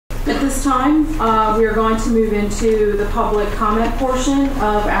this time, we are going to move into the public comment portion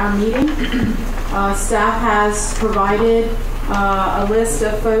of our meeting. Staff has provided a list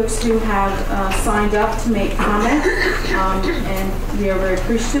of folks who have signed up to make comment, and we are very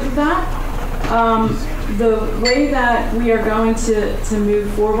appreciative of that. The way that we are going to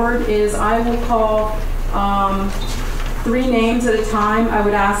move forward is I will call 3 names at a time. I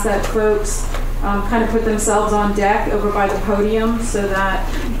would ask that folks kind of put themselves on deck over by the podium so that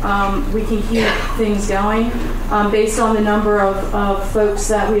we can keep things going. Based on the number of folks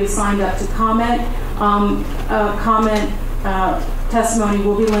that we have signed up to comment, testimony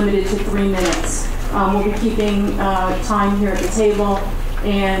will be limited to 3 minutes. We'll be keeping time here at the table,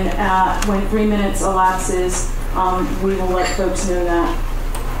 and when 3 minutes elapses, we will let folks know that.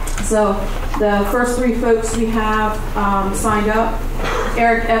 So the first 3 folks we have signed up: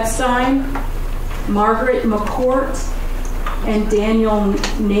 Eric Epstein, Margaret McCourt, and Daniel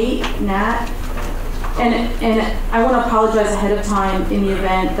Nat. And I want to apologize ahead of time in the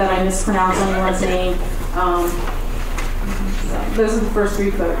event that I mispronounce anyone's name. So those are the first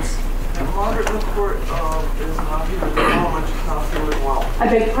 3 folks. Margaret McCourt is not here at the moment. She's not feeling well. I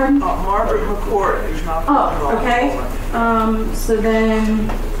beg your pardon? Margaret McCourt is not feeling well. Okay. So then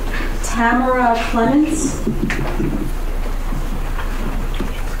Tamara Clements.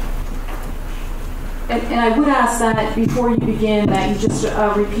 And I would ask that before you begin that you just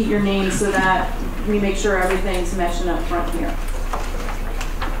repeat your name so that we make sure everything's meshing up front here.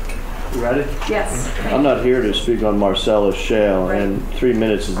 You ready? Yes. I'm not here to speak on Marcellus Shale, right, and 3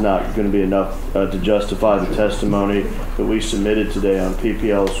 minutes is not going to be enough to justify the testimony that we submitted today on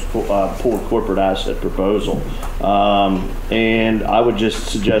PPL's pooled corporate asset proposal. And I would just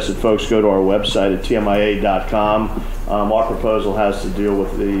suggest that folks go to our website at tmia.com. Our proposal has to deal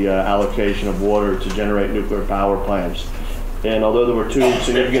with the allocation of water to generate nuclear power plants. And although there were 2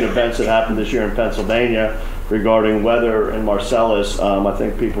 significant events that happened this year in Pennsylvania regarding weather and Marcellus, I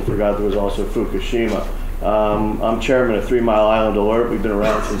think people forgot there was also Fukushima. I'm chairman of 3 Mile Island Alert. We've been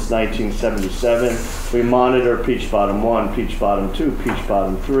around since 1977. We monitor Peach Bottom 1, Peach Bottom 2, Peach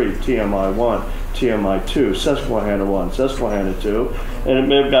Bottom 3, TMI 1, TMI 2, Susquehanna 1, Susquehanna 2. And it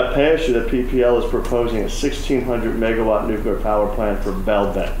may have got past you that PPL is proposing a 1,600 megawatt nuclear power plant for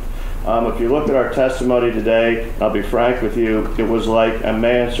Bell Bend. If you look at our testimony today, I'll be frank with you, it was like a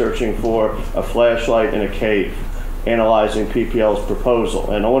man searching for a flashlight in a cave, analyzing PPL's proposal.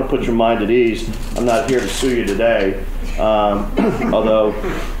 And I want to put your mind at ease. I'm not here to sue you today, although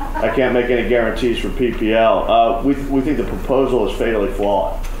I can't make any guarantees for PPL. We think the proposal is fatally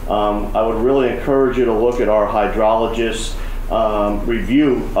flawed. I would really encourage you to look at our hydrologist's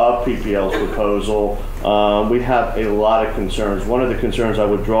review of PPL's proposal. We have a lot of concerns. One of the concerns I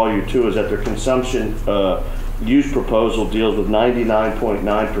would draw you to is that their consumption use proposal deals with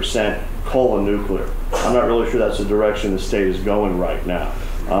 99.9% coal and nuclear. I'm not really sure that's the direction the state is going right now.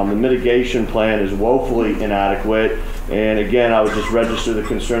 The mitigation plan is woefully inadequate, and again, I would just register the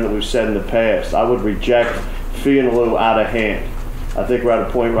concern that we've said in the past. I would reject fee in lieu out of hand. I think we're at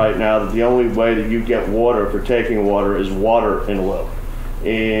a point right now that the only way that you get water for taking water is water in lieu.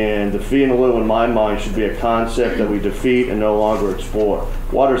 And the fee in lieu, in my mind, should be a concept that we defeat and no longer explore.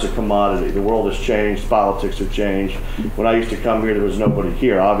 Water is a commodity. The world has changed. Politics have changed. When I used to come here, there was nobody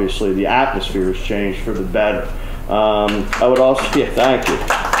here. Obviously, the atmosphere has changed for the better. I would also, thank you.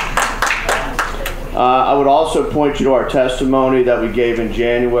 I would also point you to our testimony that we gave in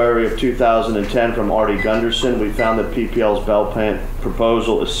January of 2010 from Artie Gunderson. We found that PPL's Bell Plant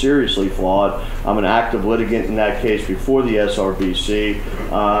proposal is seriously flawed. I'm an active litigant in that case before the SRBC,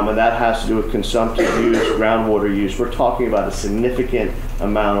 and that has to do with consumptive use, groundwater use. We're talking about a significant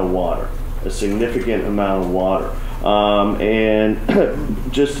amount of water, and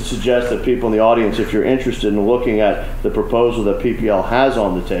just to suggest that people in the audience, if you're interested in looking at the proposal that PPL has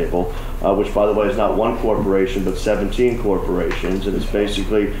on the table, which by the way is not 1 corporation but 17 corporations, and it's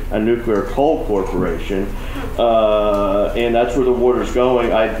basically a nuclear coal corporation, and that's where the water's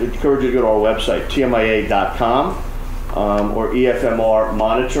going. I encourage you to go to our website, tmia.com, or EFMR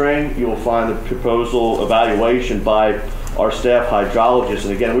monitoring. You will find the proposal evaluation by our staff hydrologist,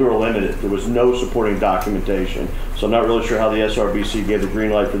 and again, we were limited. There was no supporting documentation, so I'm not really sure how the SRBC gave the green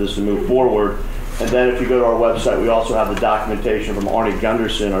light for this to move forward. And then if you go to our website, we also have the documentation from Arnie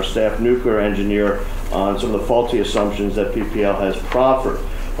Gunderson, our staff nuclear engineer, on some of the faulty assumptions that PPL has proffered.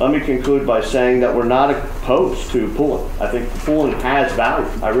 Let me conclude by saying that we're not opposed to pooling. I think pooling has value.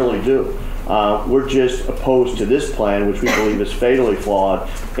 I really do. We're just opposed to this plan, which we believe is fatally flawed,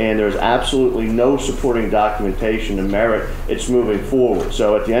 and there's absolutely no supporting documentation to merit its moving forward.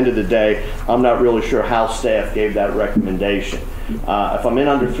 So at the end of the day, I'm not really sure how staff gave that recommendation. If I'm in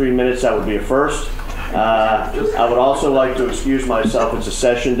under 3 minutes, that would be a first. I would also like to excuse myself. It's a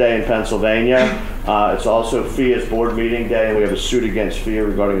session day in Pennsylvania. It's also FIA's board meeting day, and we have a suit against FIA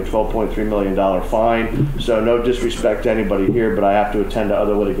regarding a $12.3 million fine. So no disrespect to anybody here, but I have to attend to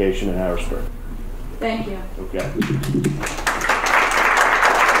other litigation in Harrisburg. Thank you. Okay.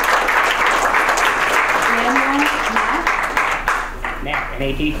 Matt,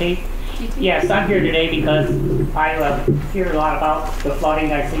 ATC? Yes, I'm here today because I hear a lot about the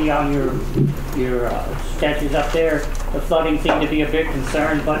flooding I see on your sketches up there. The flooding seemed to be a big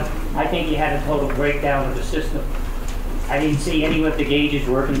concern, but I think you had a total breakdown of the system. I didn't see any of the gauges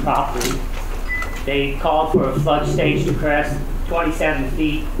working properly. They called for a flood stage to crest 27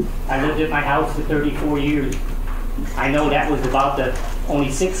 feet. I lived at my house for 34 years. I know that was about only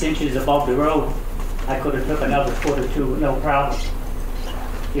 6 inches above the road. I could have took another foot or two, no problem.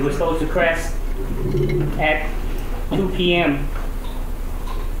 It was supposed to crest at 2 p.m.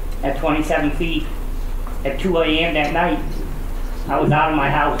 at 27 feet. At 2 a.m. that night, I was out of my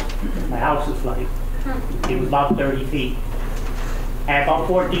house. My house was flooded. It was about 30 feet. I had about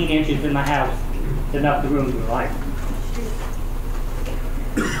 14 inches in my house. It's enough to ruin your life.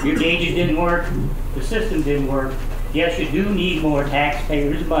 Your gauges didn't work. The system didn't work. Yes, you do need more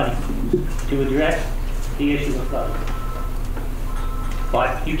taxpayers' money to address the issue of flooding.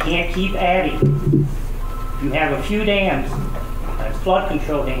 But you can't keep adding. You have a few dams, that's flood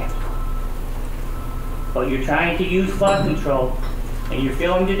control dams. But you're trying to use flood control and you're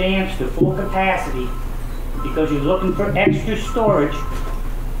filling the dams to full capacity because you're looking for extra storage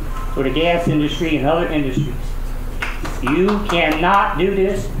for the gas industry and other industries. You cannot do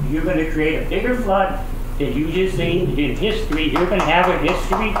this. You're going to create a bigger flood than you just seen in history. You're going to have a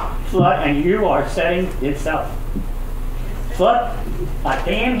history flood and you are setting this up. Flood, a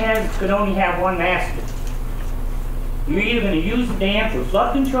dam could only have one master. You're either going to use the dam for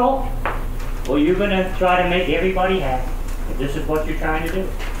flood control, or you're going to try to make everybody happy. This is what you're trying to do.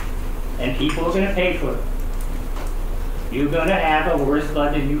 And people are going to pay for it. You're going to have a worse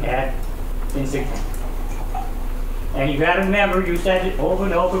flood than you had in 16. And you got to remember, you said it over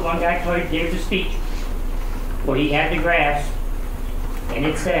and over. One guy gave a speech where he had the graphs, and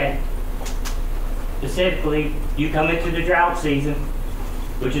it said, specifically, you come into the drought season,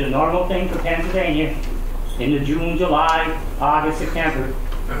 which is a normal thing for Pennsylvania, in the June, July, August, September.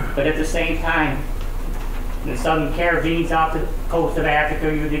 But at the same time, in the southern Caribbean, off the coast of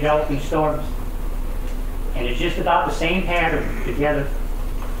Africa, you're developing storms. And it's just about the same pattern together.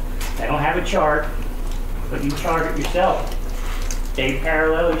 I don't have a chart, but you chart it yourself. They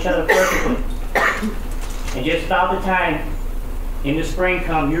parallel each other perfectly. And just about the time in the spring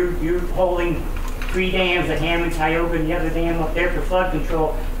come, you're holding 3 dams at Hammond, Tioga, and the other dam up there for flood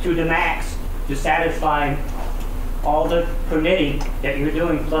control to the max to satisfy all the permitting that you're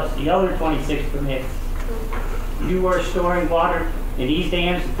doing, plus the other 26 permits. You are storing water in these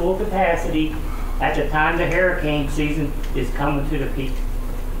dams to full capacity at the time the hurricane season is coming to the peak.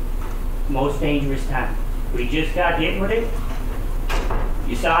 Most dangerous time. We just got hit with it.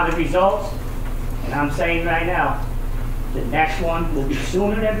 You saw the results, and I'm saying right now, the next one will be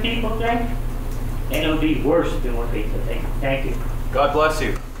sooner than people think, and it'll be worse than what people think. Thank you. God bless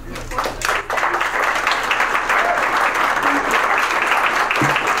you.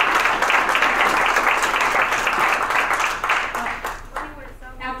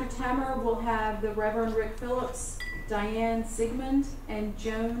 After Tamara, we'll have the Reverend Rick Phillips, Diane Sigmund, and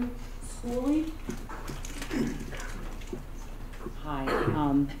Joan Schooley.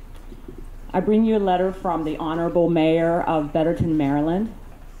 Hi. I bring you a letter from the Honorable Mayor of Betterton, Maryland,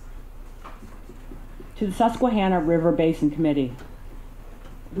 to the Susquehanna River Basin Committee.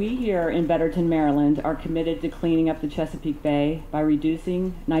 We here in Betterton, Maryland are committed to cleaning up the Chesapeake Bay by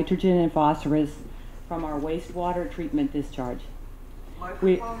reducing nitrogen and phosphorus from our wastewater treatment discharge.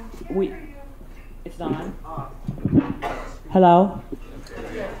 It's not on? Hello?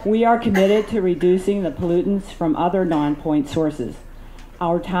 We are committed to reducing the pollutants from other non-point sources.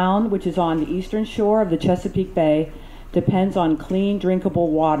 Our town, which is on the eastern shore of the Chesapeake Bay, depends on clean,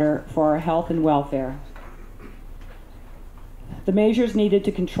 drinkable water for our health and welfare. The measures needed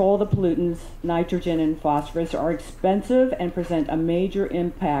to control the pollutants, nitrogen and phosphorus, are expensive and present a major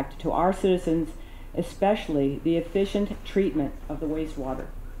impact to our citizens, especially the efficient treatment of the wastewater.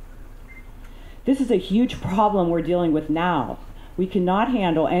 This is a huge problem we're dealing with now. We cannot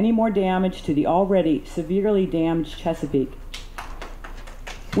handle any more damage to the already severely damaged Chesapeake.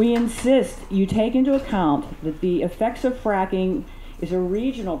 We insist you take into account that the effects of fracking is a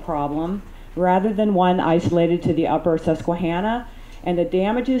regional problem rather than one isolated to the upper Susquehanna, and the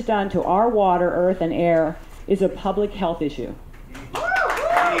damages done to our water, earth, and air is a public health issue.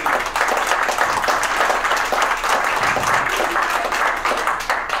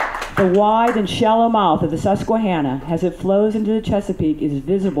 The wide and shallow mouth of the Susquehanna, as it flows into the Chesapeake, is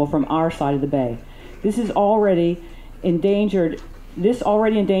visible from our side of the bay. This already endangered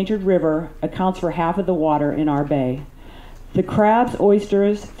river accounts for half of the water in our bay. The crabs,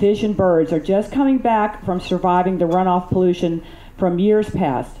 oysters, fish, and birds are just coming back from surviving the runoff pollution from years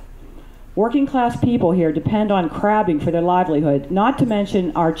past. Working class people here depend on crabbing for their livelihood, not to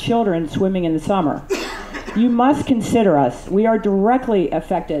mention our children swimming in the summer. You must consider us. We are directly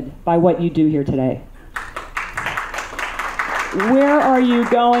affected by what you do here today. Where are you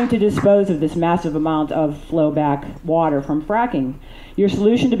going to dispose of this massive amount of flowback water from fracking? Your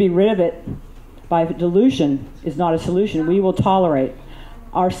solution to be rid of it by dilution is not a solution we will tolerate.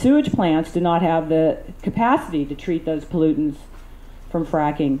 Our sewage plants do not have the capacity to treat those pollutants from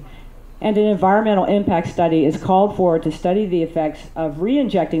fracking, and an environmental impact study is called for to study the effects of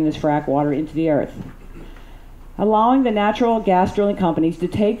re-injecting this frack water into the earth. Allowing the natural gas drilling companies to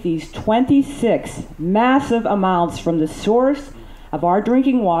take these 26 massive amounts from the source of our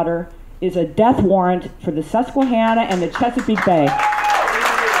drinking water is a death warrant for the Susquehanna and the Chesapeake Bay.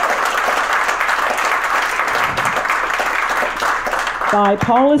 By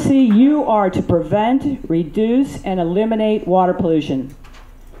policy, you are to prevent, reduce, and eliminate water pollution.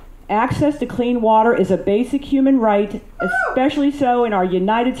 Access to clean water is a basic human right, especially so in our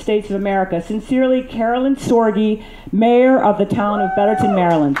United States of America. Sincerely, Carolyn Sorge, Mayor of the town of Betterton,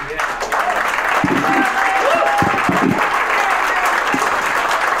 Maryland. Thank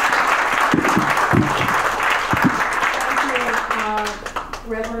you,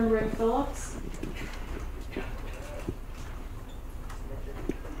 Reverend Rick Phillips.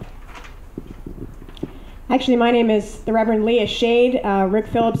 Actually, my name is the Reverend Leah Shade. Rick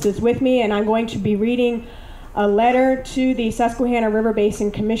Phillips is with me, and I'm going to be reading a letter to the Susquehanna River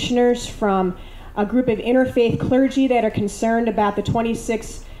Basin Commissioners from a group of interfaith clergy that are concerned about the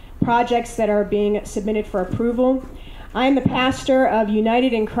 26 projects that are being submitted for approval. I am the pastor of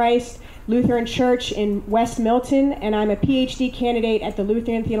United in Christ Lutheran Church in West Milton, and I'm a PhD candidate at the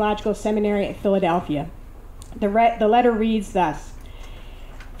Lutheran Theological Seminary at Philadelphia. The letter reads thus.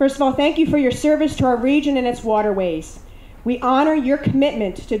 First of all, thank you for your service to our region and its waterways. We honor your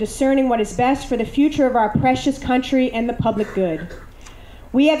commitment to discerning what is best for the future of our precious country and the public good.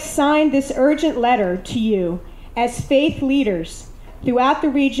 We have signed this urgent letter to you as faith leaders throughout the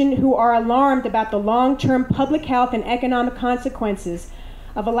region who are alarmed about the long-term public health and economic consequences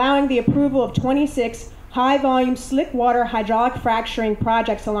of allowing the approval of 26 high-volume slick water hydraulic fracturing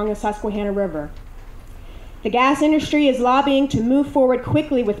projects along the Susquehanna River. The gas industry is lobbying to move forward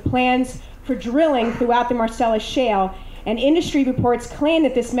quickly with plans for drilling throughout the Marcellus Shale, and industry reports claim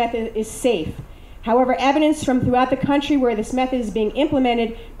that this method is safe. However, evidence from throughout the country where this method is being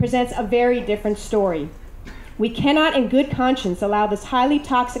implemented presents a very different story. We cannot in good conscience allow this highly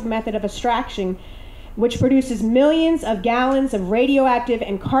toxic method of extraction, which produces millions of gallons of radioactive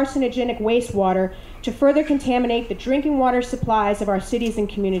and carcinogenic wastewater, to further contaminate the drinking water supplies of our cities and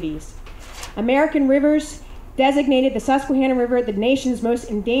communities. American Rivers designated the Susquehanna River the nation's most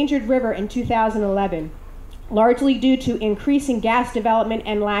endangered river in 2011, largely due to increasing gas development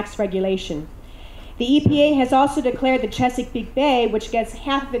and lax regulation. The EPA has also declared the Chesapeake Bay, which gets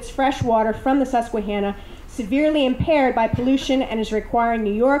half of its fresh water from the Susquehanna, severely impaired by pollution and is requiring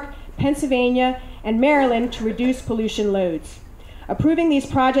New York, Pennsylvania, and Maryland to reduce pollution loads. Approving these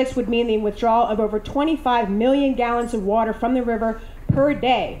projects would mean the withdrawal of over 25 million gallons of water from the river per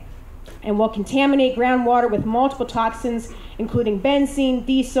day, and will contaminate groundwater with multiple toxins, including benzene,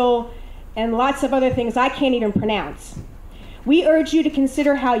 diesel, and lots of other things I can't even pronounce. We urge you to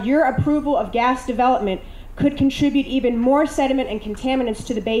consider how your approval of gas development could contribute even more sediment and contaminants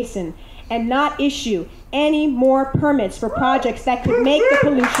to the basin, and not issue any more permits for projects that could make the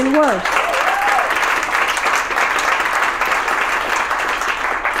pollution worse.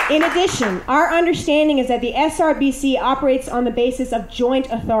 In addition, our understanding is that the SRBC operates on the basis of joint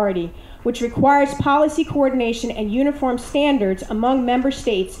authority, which requires policy coordination and uniform standards among member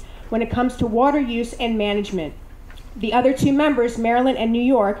states when it comes to water use and management. The other two members, Maryland and New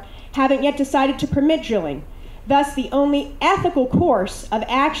York, haven't yet decided to permit drilling. Thus, the only ethical course of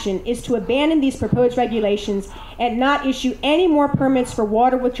action is to abandon these proposed regulations and not issue any more permits for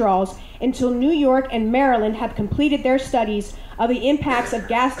water withdrawals until New York and Maryland have completed their studies of the impacts of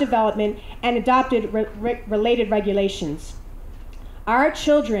gas development and adopted related regulations. Our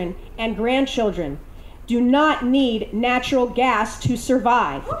children and grandchildren do not need natural gas to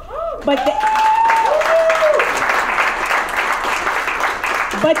survive, but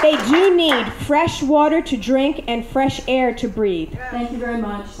they do need fresh water to drink and fresh air to breathe. Thank you very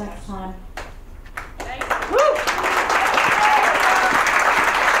much. Next time.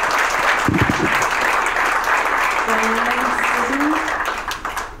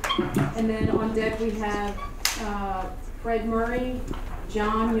 And then on deck we have Fred Murray,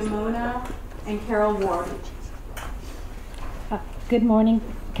 John Yamona, and Carol Ward. Good morning,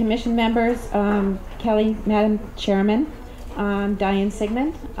 Commission members. Kelly, Madam Chairman. I'm Diane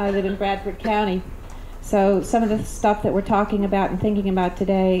Sigmund. I live in Bradford County. So some of the stuff that we're talking about and thinking about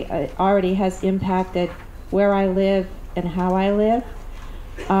today already has impacted where I live and how I live.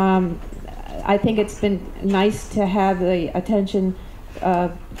 I think it's been nice to have the attention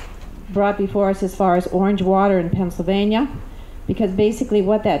brought before us as far as orange water in Pennsylvania, because basically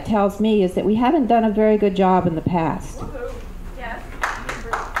what that tells me is that we haven't done a very good job in the past.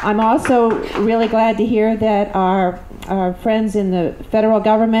 I'm also really glad to hear that our friends in the federal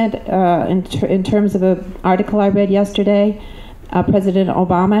government, in terms of an article I read yesterday, President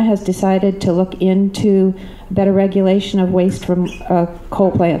Obama has decided to look into better regulation of waste from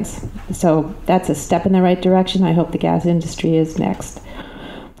coal plants. So that's a step in the right direction. I hope the gas industry is next.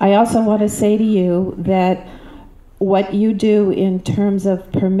 I also want to say to you that what you do in terms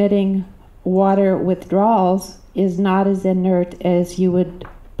of permitting water withdrawals is not as inert as you would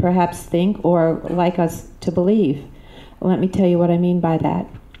perhaps think or like us to believe. Let me tell you what I mean by that.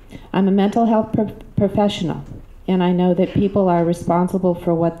 I'm a mental health professional, and I know that people are responsible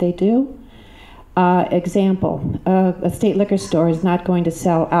for what they do. Example, a state liquor store is not going to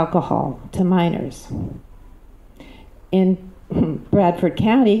sell alcohol to minors. In Bradford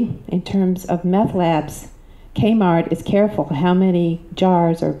County, in terms of meth labs, Kmart is careful how many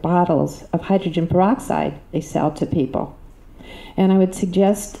jars or bottles of hydrogen peroxide they sell to people. And I would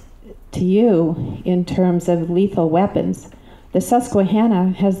suggest to you, in terms of lethal weapons, the Susquehanna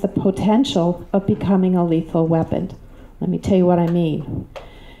has the potential of becoming a lethal weapon. Let me tell you what I mean.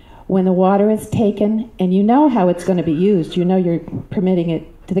 When the water is taken, and you know how it's going to be used, you know you're permitting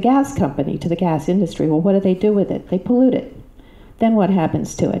it to the gas company, to the gas industry. Well, what do they do with it? They pollute it. Then what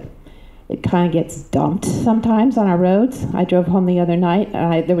happens to it? It kind of gets dumped sometimes on our roads. I drove home the other night,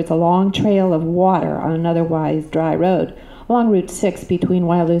 and there was a long trail of water on an otherwise dry road along Route 6 between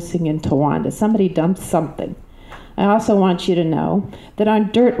Wyalusing and Towanda. Somebody dumped something. I also want you to know that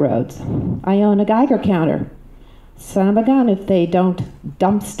on dirt roads, I own a Geiger counter. Son of a gun if they don't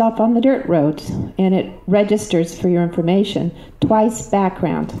dump stuff on the dirt roads, and it registers, for your information, twice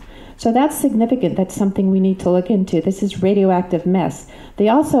background. So that's significant. That's something we need to look into. This is radioactive mess. They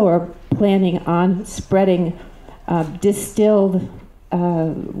also are planning on spreading distilled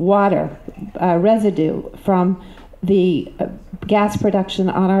water residue from the gas production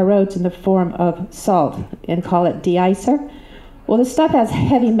on our roads in the form of salt and call it de-icer. Well, the stuff has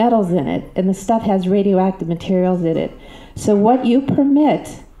heavy metals in it, and the stuff has radioactive materials in it. So what you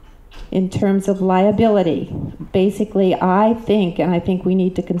permit in terms of liability, basically, I think, and I think we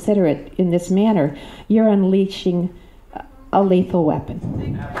need to consider it in this manner, you're unleashing a lethal weapon.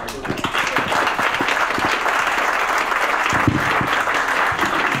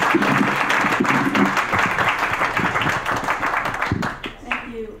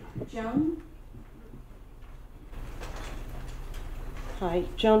 Thank you. Joan? Hi,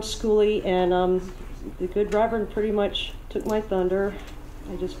 Joan Schooley, and the good Reverend pretty much took my thunder.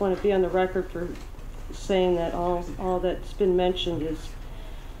 I just want to be on the record for saying that all that's been mentioned is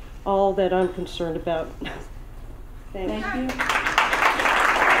all that I'm concerned about. Thank you.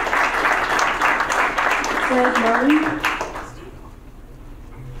 Fred Murray?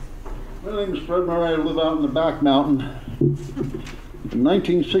 My name is Fred Murray. I live out in the back mountain. In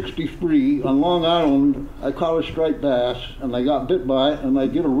 1963, on Long Island, I caught a striped bass, and I got bit by it, and I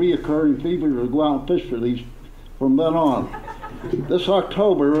get a reoccurring fever to go out and fish for these from then on. This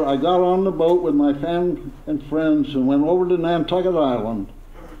October, I got on the boat with my family and friends and went over to Nantucket Island.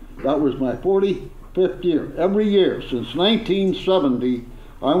 That was my 45th year. Every year since 1970,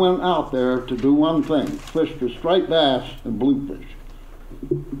 I went out there to do one thing, fish for striped bass and bluefish.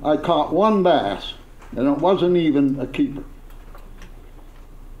 I caught one bass, and it wasn't even a keeper.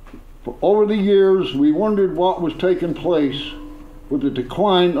 For over the years, we wondered what was taking place with the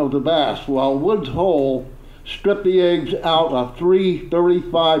decline of the bass, while Woods Hole stripped the eggs out of 3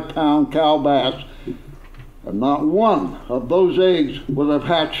 35-pound cow bass, and not one of those eggs would have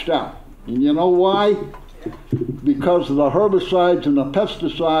hatched out. And you know why? Because of the herbicides and the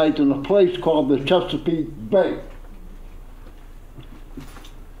pesticides in a place called the Chesapeake Bay.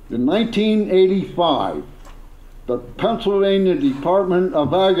 In 1985, the Pennsylvania Department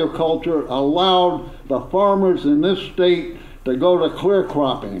of Agriculture allowed the farmers in this state to go to clear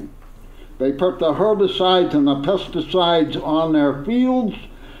cropping. They put the herbicides and the pesticides on their fields.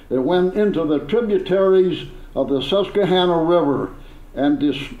 It went into the tributaries of the Susquehanna River, and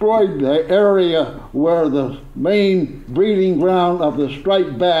destroyed the area where the main breeding ground of the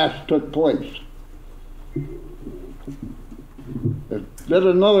striped bass took place. It did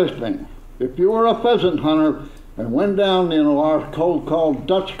another thing. If you were a pheasant hunter and went down in our called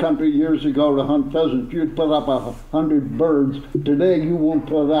Dutch country years ago to hunt pheasants, you'd put up 100 birds. Today you won't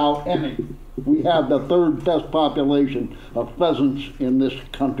put out any. We have the third best population of pheasants in this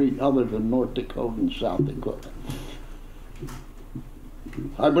country other than North Dakota and South Dakota.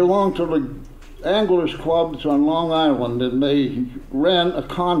 I belong to the Anglers Clubs on Long Island, and they ran a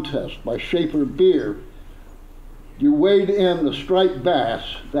contest by Schaefer Beer. You weighed in the striped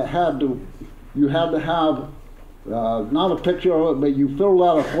bass that you had to have not a picture of it, but you filled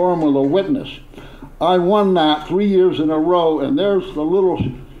out a form with a witness. I won that 3 years in a row, and there's the little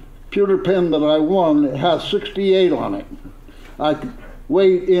pewter pin that I won. It has 68 on it. I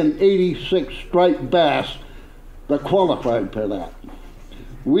weighed in 86 striped bass that qualified for that.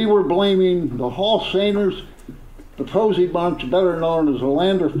 We were blaming the Hall Sainers, the Posey bunch, better known as the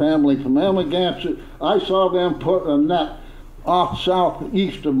Lander family from Amagansett. I saw them put a net off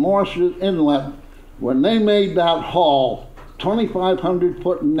southeast of Morris's Inlet. When they made that haul, 2,500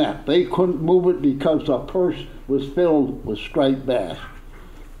 foot net, they couldn't move it because the purse was filled with striped bass.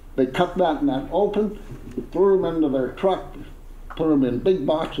 They cut that net open, threw them into their truck, put them in big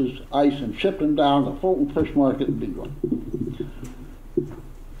boxes, ice, and shipped them down to Fulton Fish Market in Beagle.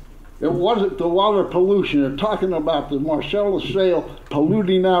 It wasn't the water pollution. They're talking about the Marcellus Shale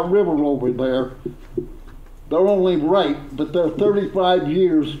polluting that river over there. They're only right, but they're 35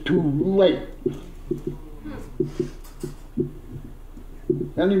 years too late.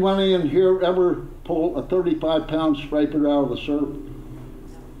 Anybody in here ever pull a 35-pound striper out of the surf?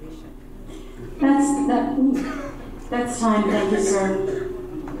 That's time. Thank you, sir.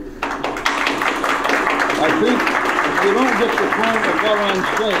 I think if you don't get the point of what I'm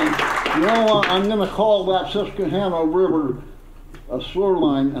saying, you know what? I'm going to call that Susquehanna River a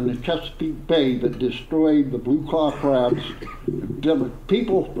shoreline in the Chesapeake Bay that destroyed the blue claw crabs. The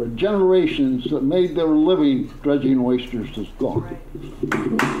people for generations that made their living dredging oysters is gone.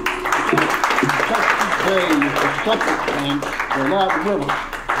 Chesapeake Bay is a septic tank for that river.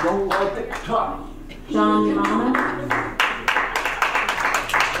 Don't like it tough. John Yamama.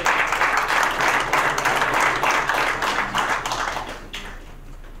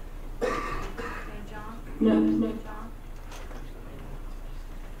 No.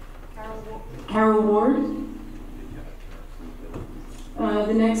 Carol Ward.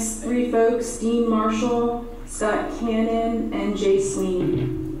 The next three folks, Dean Marshall, Scott Cannon, and Jay Sweeney.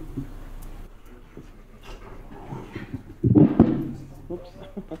 Oops.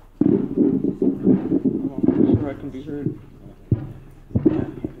 I'm sure I can be heard.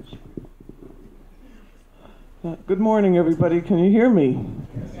 Good morning, everybody. Can you hear me?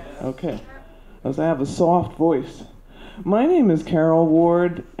 Okay. As I have a soft voice. My name is Carol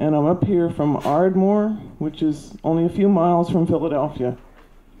Ward, and I'm up here from Ardmore, which is only a few miles from Philadelphia.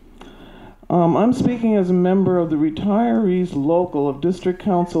 I'm speaking as a member of the Retirees Local of District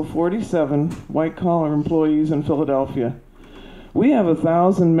Council 47, white-collar employees in Philadelphia. We have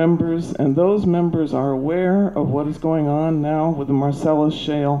 1,000 members, and those members are aware of what is going on now with the Marcellus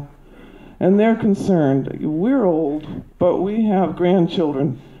Shale, and they're concerned. We're old, but we have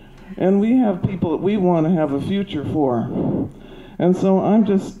grandchildren. And we have people that we want to have a future for. And so I'm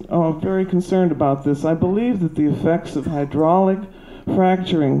just very concerned about this. I believe that the effects of hydraulic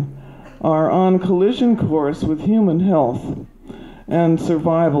fracturing are on collision course with human health and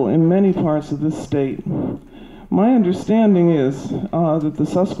survival in many parts of this state. My understanding is that the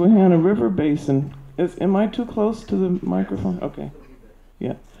Susquehanna River Basin am I too close to the microphone? Okay,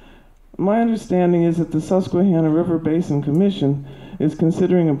 yeah. My understanding is that the Susquehanna River Basin Commission is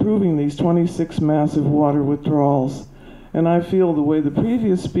considering approving these 26 massive water withdrawals. And I feel the way the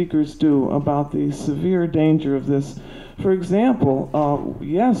previous speakers do about the severe danger of this. For example,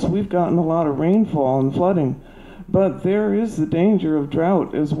 yes, we've gotten a lot of rainfall and flooding, but there is the danger of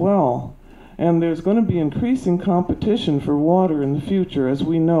drought as well. And there's going to be increasing competition for water in the future, as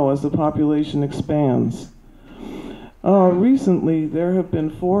we know, as the population expands. Recently, there have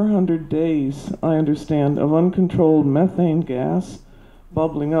been 400 days, I understand, of uncontrolled methane gas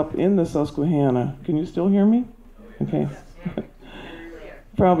bubbling up in the Susquehanna. Can you still hear me? Okay.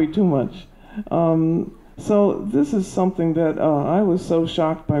 Probably too much. So this is something that I was so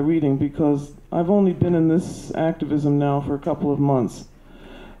shocked by reading, because I've only been in this activism now for a couple of months.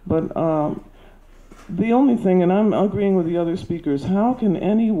 But the only thing, and I'm agreeing with the other speakers, how can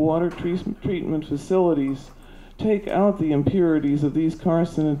any water treatment facilities take out the impurities of these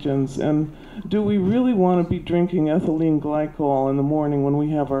carcinogens? And do we really want to be drinking ethylene glycol in the morning when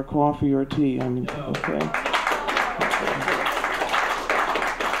we have our coffee or tea? I mean, okay.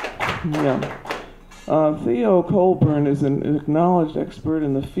 Yeah. Theo Colburn is an acknowledged expert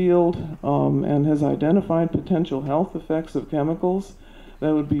in the field and has identified potential health effects of chemicals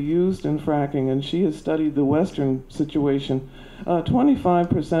that would be used in fracking, and she has studied the Western situation.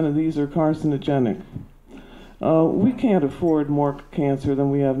 25% of these are carcinogenic. We can't afford more cancer than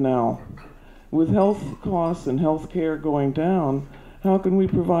we have now. With health costs and health care going down, how can we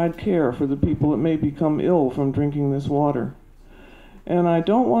provide care for the people that may become ill from drinking this water? And I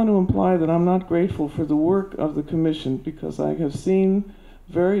don't want to imply that I'm not grateful for the work of the Commission, because I have seen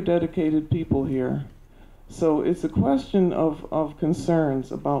very dedicated people here. So it's a question of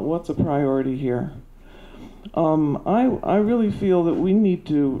concerns about what's a priority here. I really feel that we need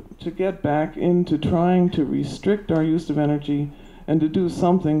to get back into trying to restrict our use of energy and to do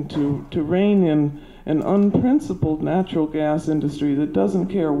something to rein in an unprincipled natural gas industry that doesn't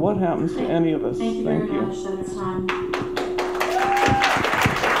care what happens to any of us. Thank you very much. That's time.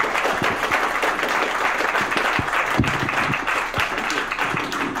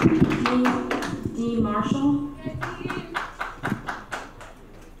 Marshall.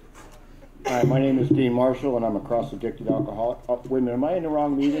 Hi, my name is Dean Marshall, and I'm a cross-addicted alcoholic. Oh, wait a minute, am I in the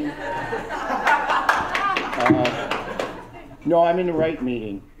wrong meeting? No, I'm in the right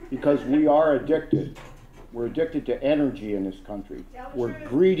meeting, because we are addicted. We're addicted to energy in this country. We're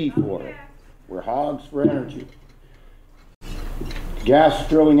greedy for it. We're hogs for energy. Gas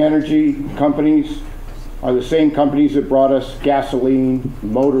drilling energy companies are the same companies that brought us gasoline,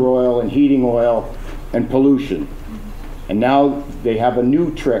 motor oil, and heating oil, and pollution. And now they have a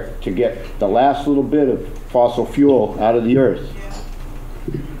new trick to get the last little bit of fossil fuel out of the earth.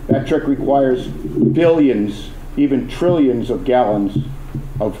 That trick requires billions, even trillions of gallons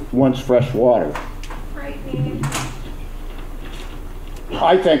of once fresh water.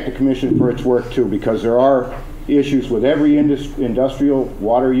 I thank the Commission for its work too, because there are issues with every industrial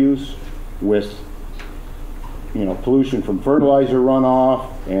water use, with pollution from fertilizer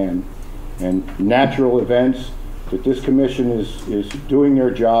runoff and natural events, that this Commission is doing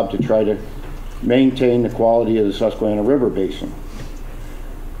their job to try to maintain the quality of the Susquehanna River Basin.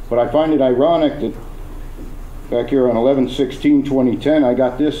 But I find it ironic that back here on 11/16/2010, I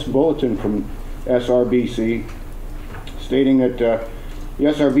got this bulletin from SRBC stating that the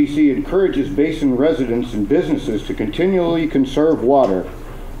SRBC encourages basin residents and businesses to continually conserve water.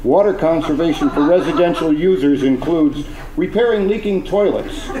 Water conservation for residential users includes repairing leaking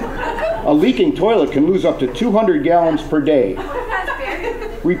toilets. A leaking toilet can lose up to 200 gallons per day.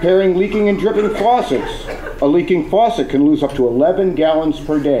 Repairing leaking and dripping faucets. A leaking faucet can lose up to 11 gallons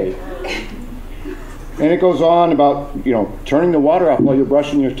per day. And it goes on about, turning the water off while you're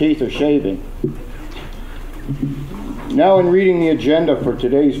brushing your teeth or shaving. Now, in reading the agenda for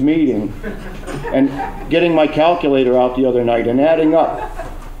today's meeting and getting my calculator out the other night and adding up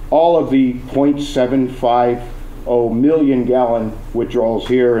all of the 0.750 million gallon withdrawals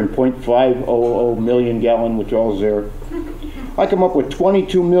here and 0.500 million gallon withdrawals there, I come up with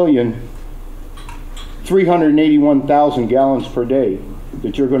 22,381,000 gallons per day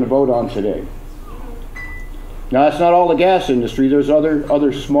that you're going to vote on today. Now, that's not all the gas industry. There's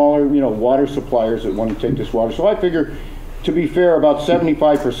other smaller, water suppliers that want to take this water. So I figure, to be fair, about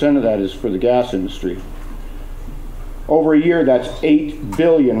 75% of that is for the gas industry. Over a year, that's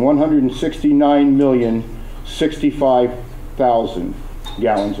 8,169,065,000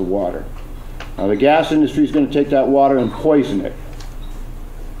 gallons of water. Now, the gas industry is going to take that water and poison it.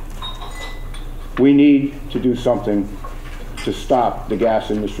 We need to do something to stop the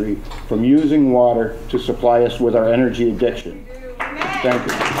gas industry from using water to supply us with our energy addiction. Thank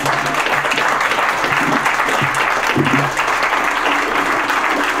you.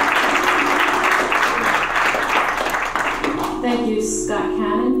 Thank you, Scott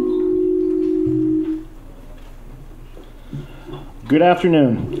Cannon. Good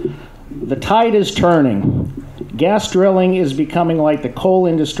afternoon. The tide is turning. Gas drilling is becoming like the coal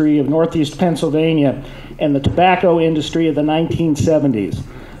industry of Northeast Pennsylvania and the tobacco industry of the 1970s.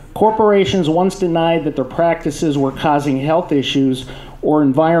 Corporations once denied that their practices were causing health issues or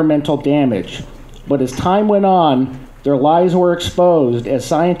environmental damage. But as time went on, their lies were exposed as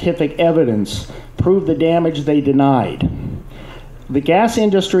scientific evidence proved the damage they denied. The gas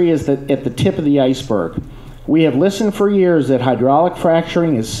industry is at the tip of the iceberg. We have listened for years that hydraulic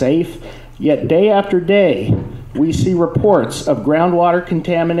fracturing is safe, yet day after day, we see reports of groundwater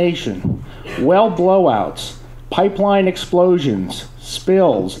contamination, well blowouts, pipeline explosions,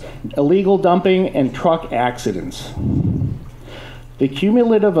 spills, illegal dumping, and truck accidents. The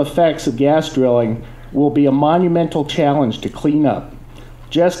cumulative effects of gas drilling will be a monumental challenge to clean up,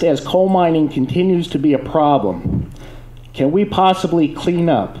 just as coal mining continues to be a problem. Can we possibly clean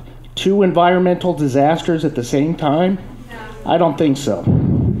up 2 environmental disasters at the same time? I don't think so.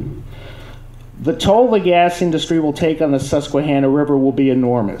 The toll the gas industry will take on the Susquehanna River will be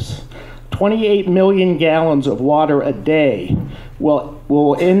enormous. 28 million gallons of water a day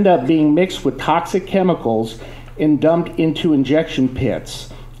will end up being mixed with toxic chemicals and dumped into injection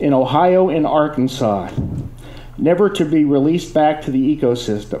pits in Ohio and Arkansas, never to be released back to the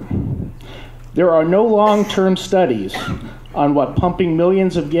ecosystem. There are no long-term studies on what pumping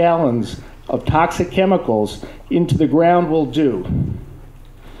millions of gallons of toxic chemicals into the ground will do.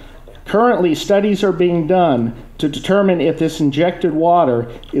 Currently, studies are being done to determine if this injected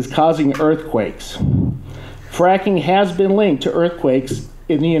water is causing earthquakes. Fracking has been linked to earthquakes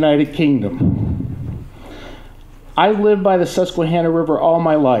in the United Kingdom. I lived by the Susquehanna River all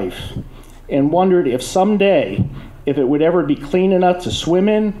my life and wondered if someday, if it would ever be clean enough to swim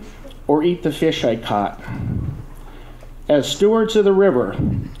in or eat the fish I caught. As stewards of the river,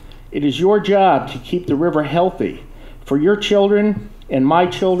 it is your job to keep the river healthy for your children and my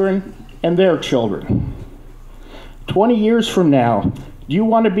children and their children. 20 years from now, do you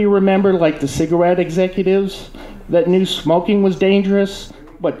want to be remembered like the cigarette executives that knew smoking was dangerous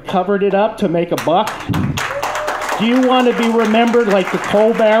but covered it up to make a buck? Do you want to be remembered like the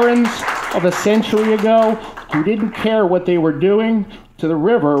coal barons of a century ago who didn't care what they were doing to the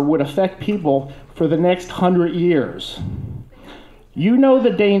river would affect people for the next 100 years? You know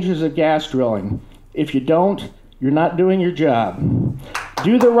the dangers of gas drilling. If you don't, you're not doing your job.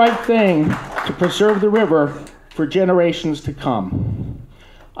 Do the right thing to preserve the river for generations to come.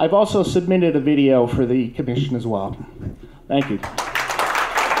 I've also submitted a video for the commission as well. Thank you.